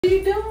What are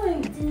you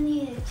doing? I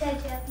need to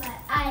touch up my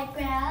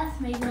eyebrows,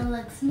 make them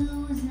look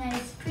smooth,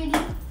 nice, pretty.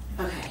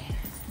 Okay.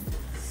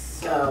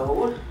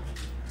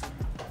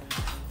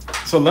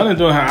 So London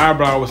doing her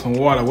eyebrow with some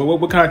water.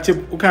 What kind of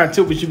tip? What kind of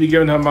tip would you be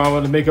giving her mama,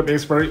 the makeup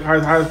expert? How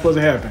is it supposed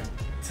to happen?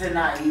 to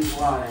not use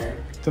water.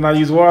 To not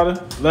use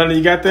water. London,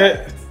 you got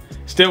that?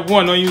 Step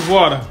 1: don't use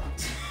water.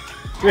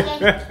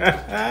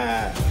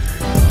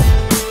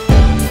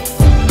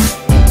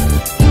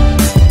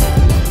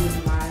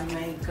 My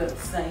makeup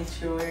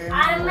sanctuary.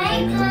 Our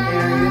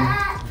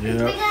makeup.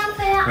 Yeah.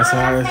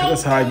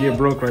 That's how I get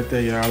broke right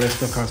there, y'all. That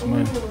stuff costs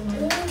money.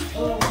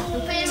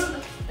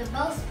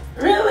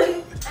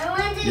 Really?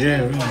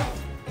 Yeah, really.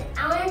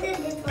 I want to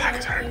do this one.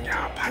 Pockets hurting,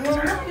 y'all. Pockets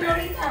hurting. No,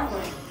 you that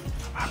one.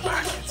 My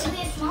pockets. It should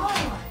be a smaller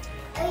one.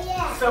 Oh,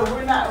 yeah. So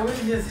we're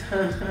just,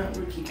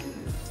 we're keeping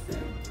this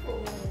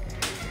simple.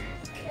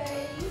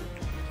 Okay.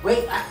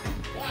 Wait, Yeah.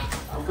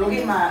 I'll go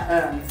get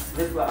my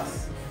lip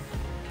gloss.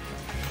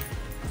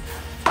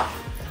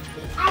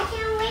 I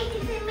can't wait to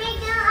put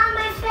makeup on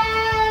my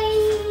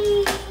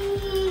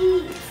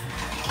face.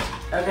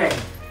 Okay.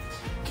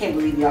 Can't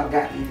believe y'all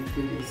got me to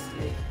do this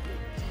today.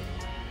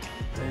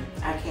 But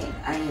I can't,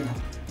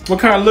 What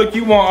kind of look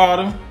you want,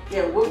 Autumn?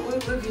 Yeah, what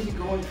look are you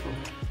going for?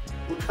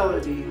 What color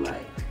do you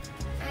like?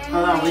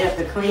 Hold on, we have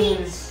to clean.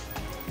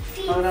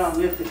 Peach. Hold on,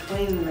 we have to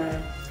clean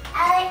the.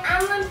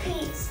 I want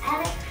peach. I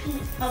like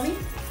peach. Mommy?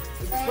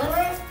 I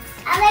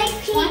like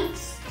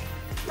peach.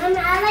 Mama,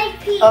 I like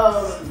peach.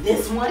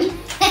 This one?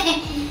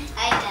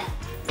 I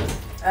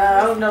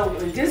Oh no,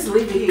 just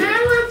leave it know. here. I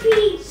want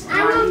peach. I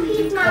want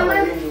peach, Color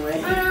Mama. anyway.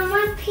 I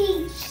want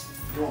peach.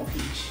 You want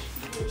peach?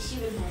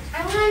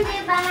 I'm gonna do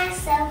it by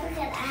myself because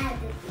I have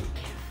to be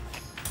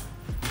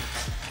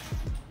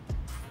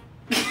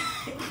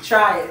careful.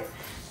 Try it.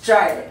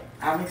 Try it.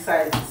 I'm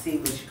excited to see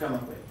what you come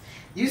up with.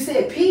 You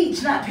said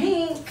peach, not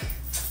pink.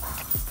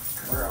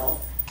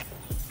 Girl.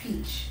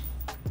 Peach.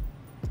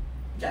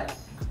 Got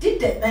did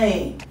that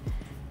thing.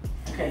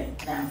 Okay,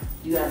 now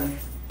you gotta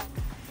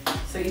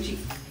say your cheek.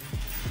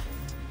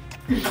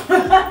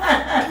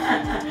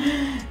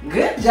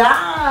 Good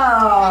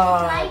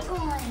job. Light one.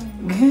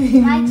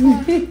 Light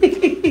one.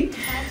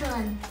 Light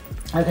one.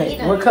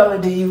 Okay, what color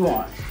do you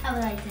want? I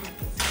would like to have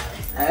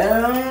this color.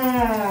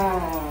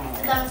 Oh.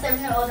 Because I'm 7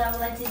 years old, I would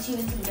like to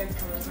choose some dark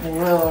colors.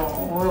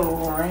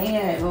 Little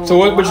red. So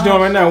what you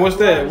doing right now? What's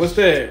that? What's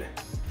that?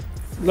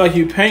 Like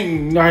you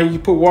painting? You know how you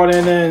put water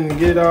in there and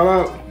get it all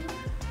out?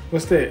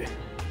 What's that?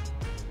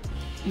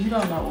 You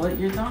don't know what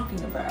you're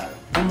talking about.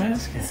 I'm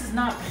asking. This is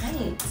not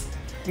paint.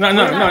 No.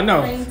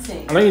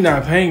 Painting. I know you're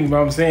not painting,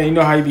 but I'm saying, you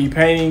know how you be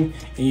painting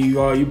and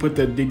you put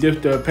the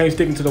paint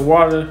stick into the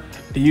water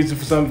to use it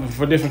for something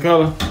for different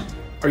color.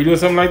 Are you doing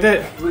something like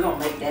that? We're gonna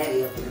make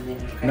daddy up in a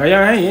minute. Okay? No,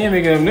 y'all ain't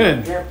making them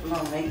nothing. Yep, we're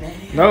gonna make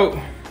daddy. Nope.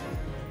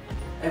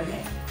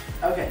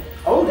 Okay.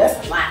 Oh,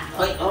 that's a lot.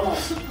 Wait, hold on.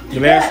 The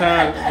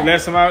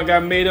last time I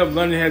got made up,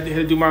 London had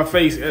to do my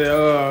face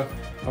at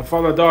my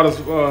father-daughter's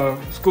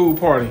school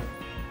party.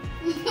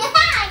 I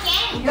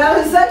You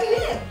gotta suck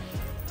it in.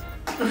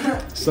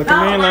 Suck him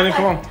in, London.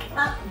 Come on.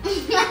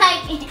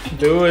 can't.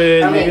 Do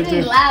it, Okay. nigga.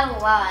 Do.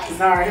 Loud.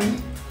 Sorry.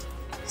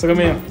 Suck him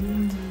in.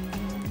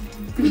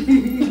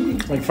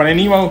 Like Finding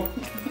Nemo.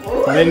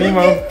 Ooh, Finding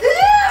Nemo.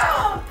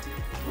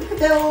 Look at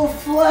that little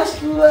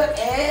flush look.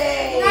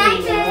 Hey,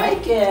 My turn. I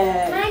like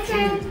it. My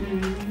turn.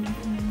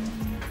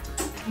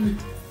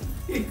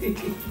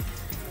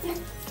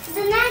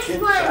 The next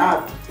Good one.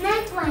 job.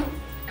 Next one.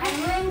 I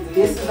want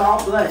This is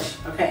all blush.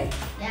 Okay.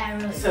 Yeah,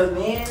 really. So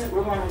then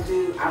we're gonna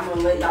I'm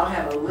gonna let y'all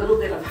have a little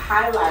bit of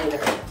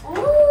highlighter.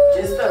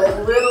 Ooh. Just a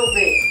little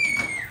bit.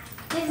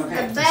 This is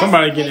Okay. the best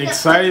Somebody getting makeup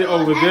excited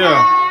tutorial over there.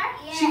 ever.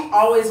 She Yes.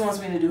 always wants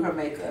me to do her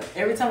makeup.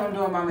 Every time I'm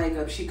doing my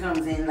makeup, she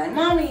comes in like,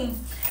 Mommy,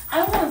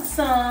 I want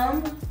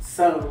some.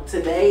 So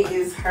today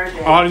is her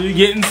day. Oh, you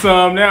getting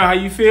some now? How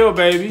you feel,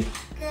 baby?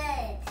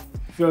 Good.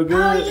 Feel good?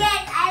 Oh,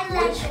 yes, I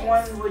love Which it.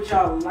 one would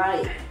y'all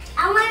like?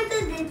 I want to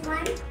do this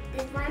one.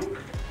 This one.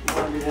 You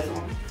want to do this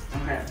one?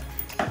 Okay.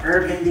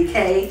 Urban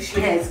Decay. She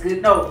has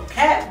good. No,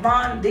 Kat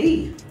Von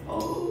D.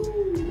 Oh,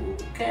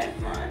 Kat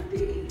Von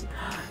D.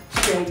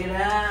 Check it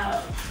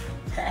out.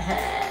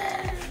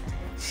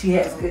 She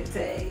has good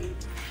taste.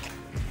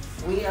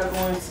 We are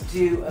going to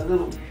do a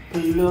little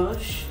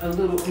blush, a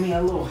little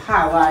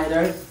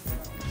highlighter.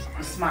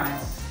 Smile.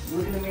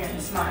 Look in the mirror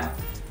and smile.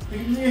 Look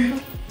in the mirror.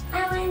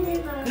 I want this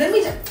one. Let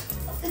me just.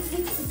 Just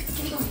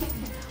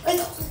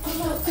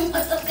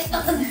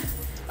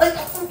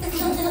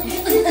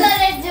let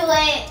it do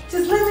it.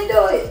 Just let me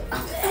do it.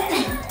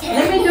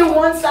 Let me do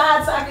one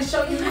side so I can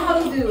show you how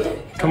to do it.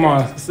 Come on,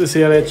 let's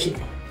see how that.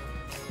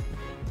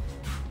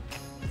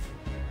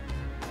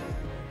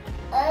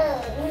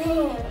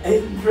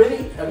 It's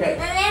pretty? Okay.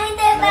 Let me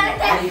do it.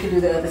 Now you can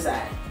do the other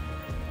side.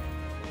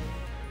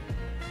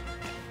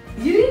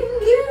 You didn't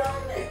get it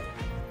on there.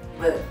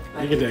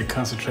 But You get that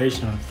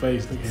concentration on the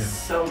face. Look at it.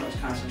 so much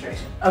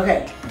concentration.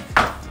 Okay.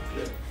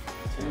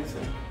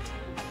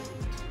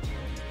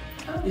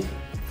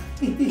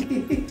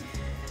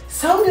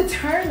 So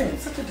determined.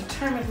 Such a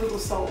determined little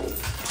soul.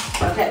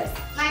 Okay.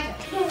 My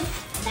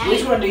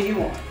Which one do you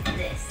want?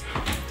 This.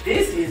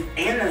 This is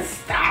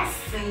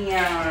Anastasia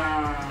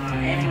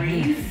and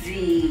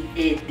Reezy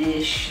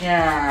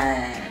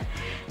edition.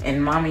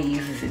 And mommy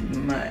uses it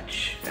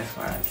much. That's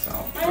why it's so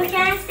Mommy,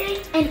 can I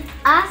see? And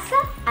also,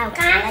 I would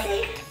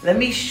like. Let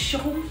me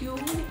show you.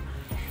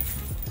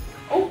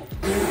 Oh.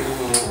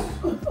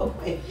 Oh,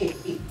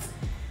 wait.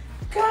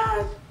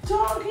 God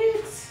dog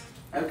it.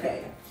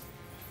 Okay.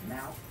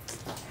 Now.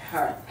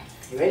 Alright.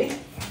 You ready?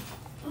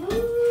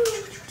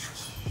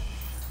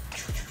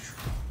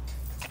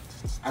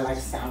 I like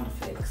sound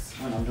effects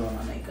when I'm doing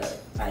my makeup.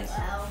 Like,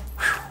 Wow.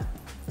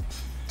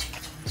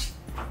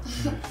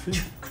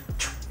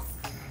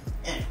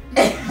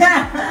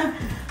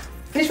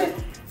 Fish face.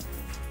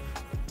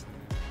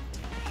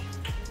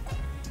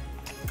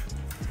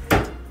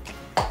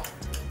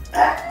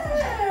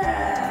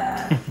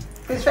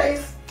 Fish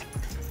face.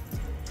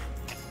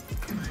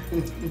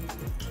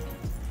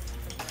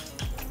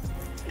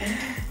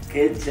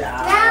 Good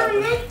job. Now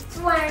this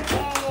one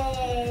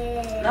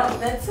is. No,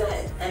 that's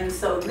it. And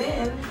so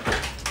then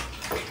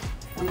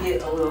we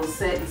get a little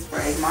setting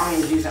spray. Mommy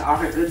is using all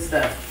her good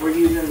stuff. We're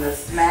using the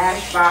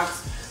Smashbox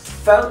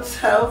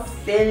Photo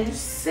Finish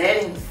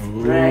Setting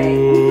Spray.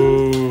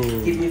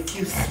 Ooh. Give you a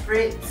few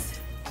spritz.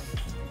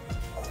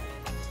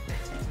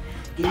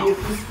 Give you a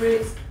few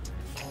spritz.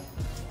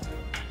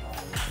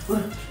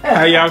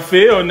 How y'all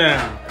feel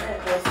now?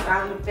 Those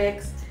sound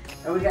effects.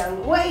 And we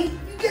got, wait,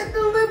 you get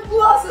the lip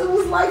gloss. It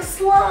was like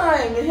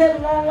slime. It had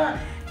a long line.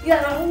 You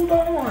gotta hold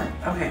on.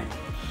 Okay.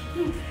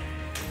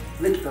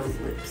 Lick those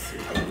lips.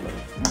 They look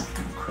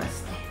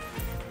crusty.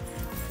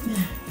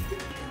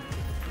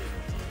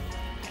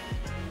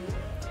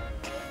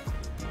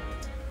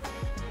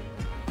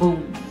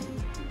 Boom.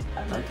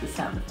 I like the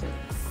sound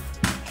effects.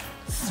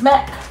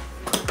 Smack.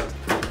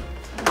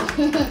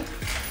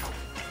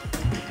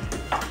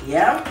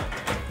 Yeah.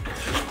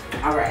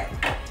 All right.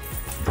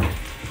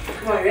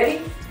 Come on,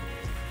 ready?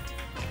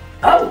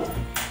 Oh.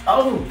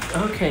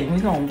 Okay. We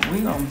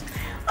gonna.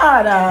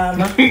 All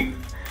right,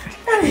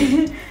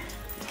 you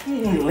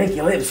need to lick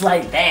your lips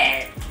like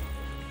that.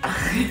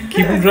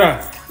 Keep them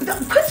dry.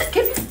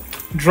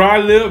 Dry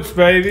lips,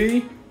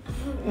 baby.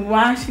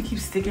 Why she keep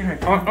sticking her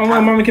tongue Only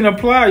out? mommy can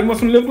apply. You want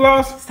some lip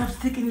gloss? Stop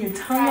sticking your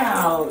tongue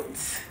out.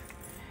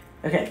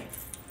 Okay.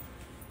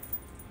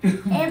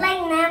 It's like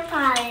nail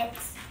polish.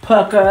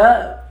 Pucker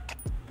up.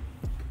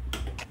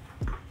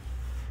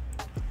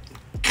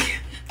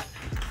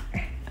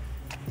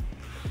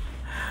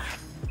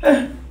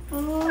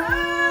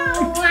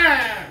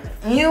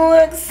 You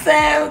look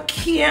so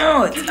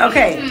cute.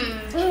 Okay.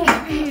 Hello.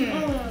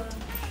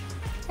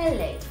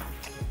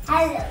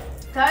 Hello.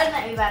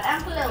 Turn me back.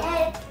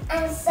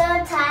 I'm so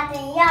tired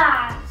of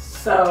y'all.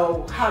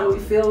 So, how do we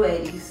feel,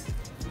 ladies?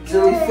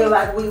 Do we feel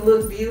like we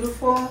look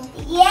beautiful?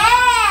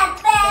 Yeah,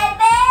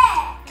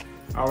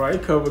 baby. All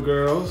right, cover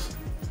girls.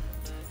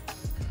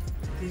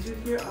 Did you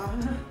hear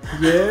Anna?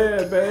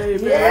 Yeah,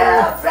 baby.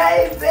 Yeah,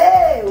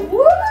 baby.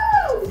 Woo!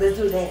 Let's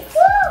do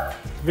that.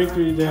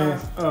 Victory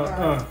dance.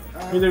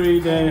 Victory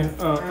dance.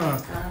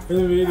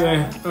 Victory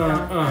dance.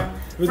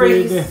 Victory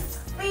Freeze. dance.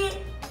 Freeze.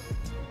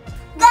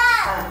 Go.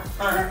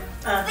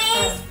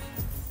 Freeze.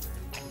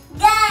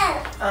 Go.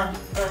 Go.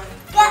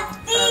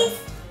 Freeze.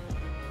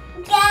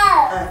 Go.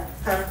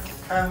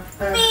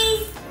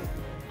 Freeze.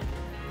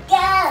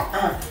 Go.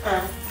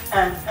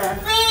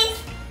 Freeze.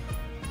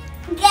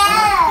 Go.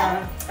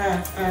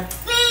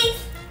 Freeze.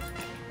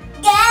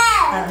 Go.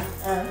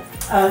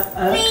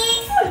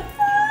 Freeze.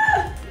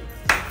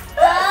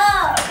 Go.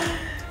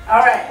 All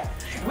right,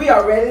 we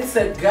are ready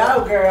to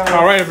go, girl.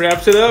 All right,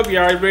 wraps it up.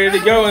 Y'all ready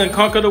to go and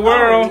conquer the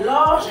world? Oh,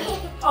 Lord.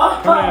 Oh,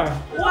 Come on.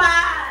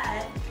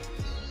 why?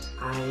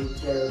 I'm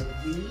the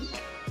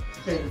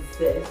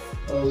Princess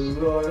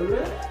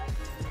Aurora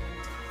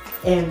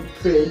and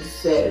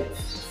Princess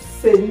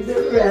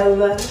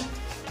Cinderella.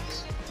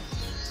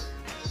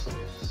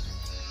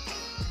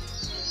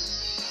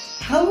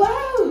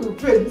 Hello,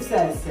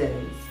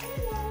 princesses.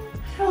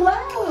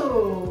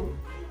 Hello.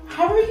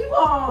 How are you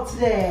all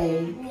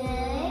today? Good.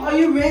 Are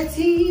you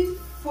ready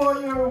for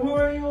your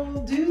royal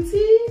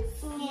duties?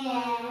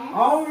 Yeah.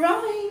 All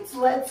right,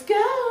 let's go.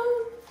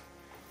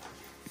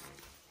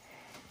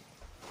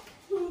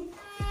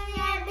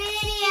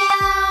 Video.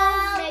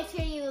 Make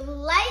sure you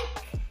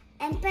like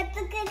and put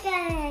the click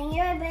on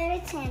your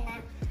favorite channel.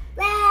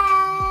 Bye.